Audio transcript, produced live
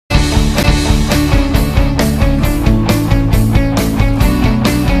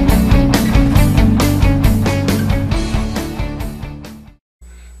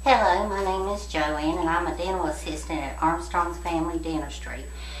person at Armstrong Family Dentistry.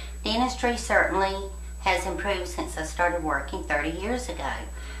 Dentistry certainly has improved since I started working 30 years ago.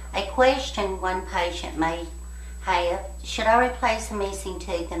 A question one patient may have: should I replace a missing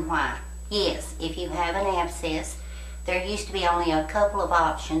tooth and why? Yes, if you have an abscess, there used to be only a couple of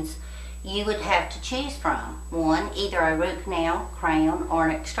options you would have to choose from. One, either a root canal, crown, or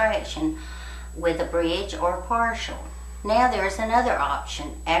an extraction with a bridge or a partial. Now there is another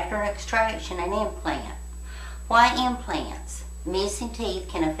option. After an extraction, an implant. Why implants? Missing teeth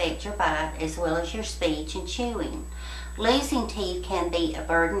can affect your bite as well as your speech and chewing. Losing teeth can be a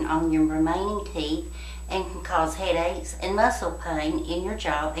burden on your remaining teeth and can cause headaches and muscle pain in your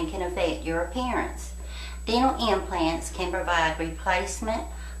jaw and can affect your appearance. Dental implants can provide replacement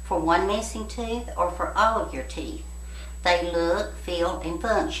for one missing tooth or for all of your teeth. They look, feel, and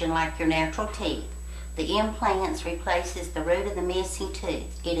function like your natural teeth. The implants replaces the root of the missing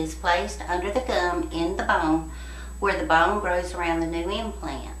tooth. It is placed under the gum in the bone where the bone grows around the new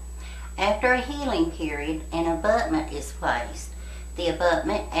implant. After a healing period, an abutment is placed. The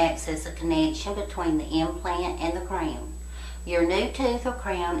abutment acts as a connection between the implant and the crown. Your new tooth or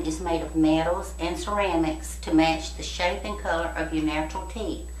crown is made of metals and ceramics to match the shape and color of your natural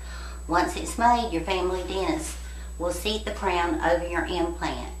teeth. Once it's made, your family dentist will seat the crown over your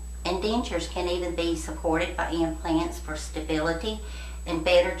implant, and dentures can even be supported by implants for stability and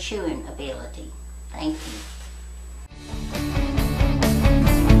better chewing ability. Thank you.